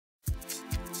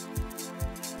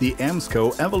The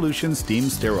AMSCO Evolution Steam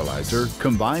Sterilizer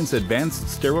combines advanced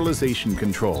sterilization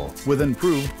control with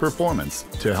improved performance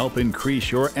to help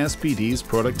increase your SPD's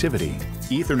productivity.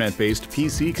 Ethernet-based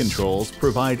PC controls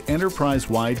provide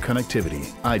enterprise-wide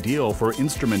connectivity, ideal for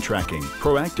instrument tracking,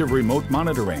 proactive remote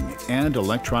monitoring, and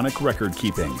electronic record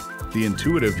keeping. The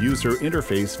intuitive user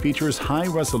interface features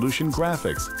high-resolution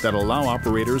graphics that allow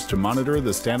operators to monitor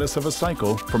the status of a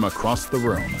cycle from across the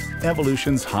room.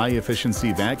 Evolution's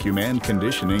high-efficiency vacuum and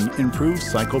conditioning improves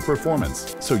cycle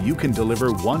performance, so you can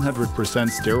deliver 100%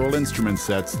 sterile instrument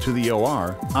sets to the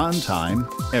OR on time,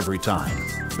 every time.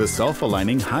 The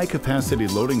self-aligning high-capacity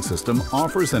loading system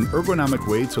offers an ergonomic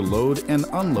way to load and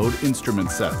unload instrument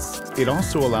sets. It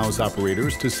also allows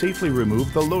operators to safely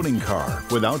remove the loading car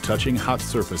without touching hot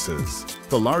surfaces.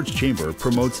 The large chamber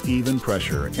promotes even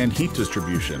pressure and heat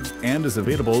distribution and is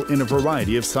available in a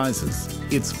variety of sizes.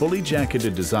 Its fully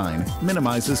jacketed design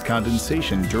minimizes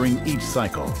condensation during each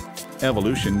cycle.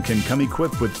 Evolution can come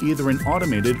equipped with either an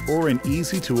automated or an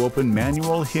easy-to-open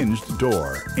manual hinged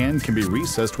door and can be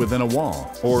recessed within a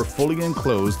wall or fully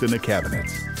enclosed in a cabinet.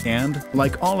 And,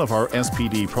 like all of our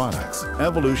SPD products,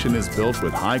 Evolution is built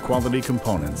with high-quality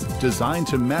components designed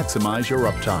to maximize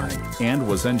your uptime and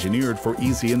was engineered for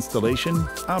easy installation,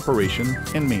 operation,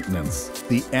 and maintenance.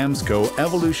 The AMSCO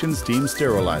Evolution Steam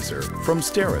Sterilizer from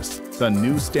STERIS, the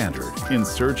new standard in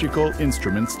surgical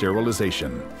instrument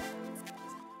sterilization.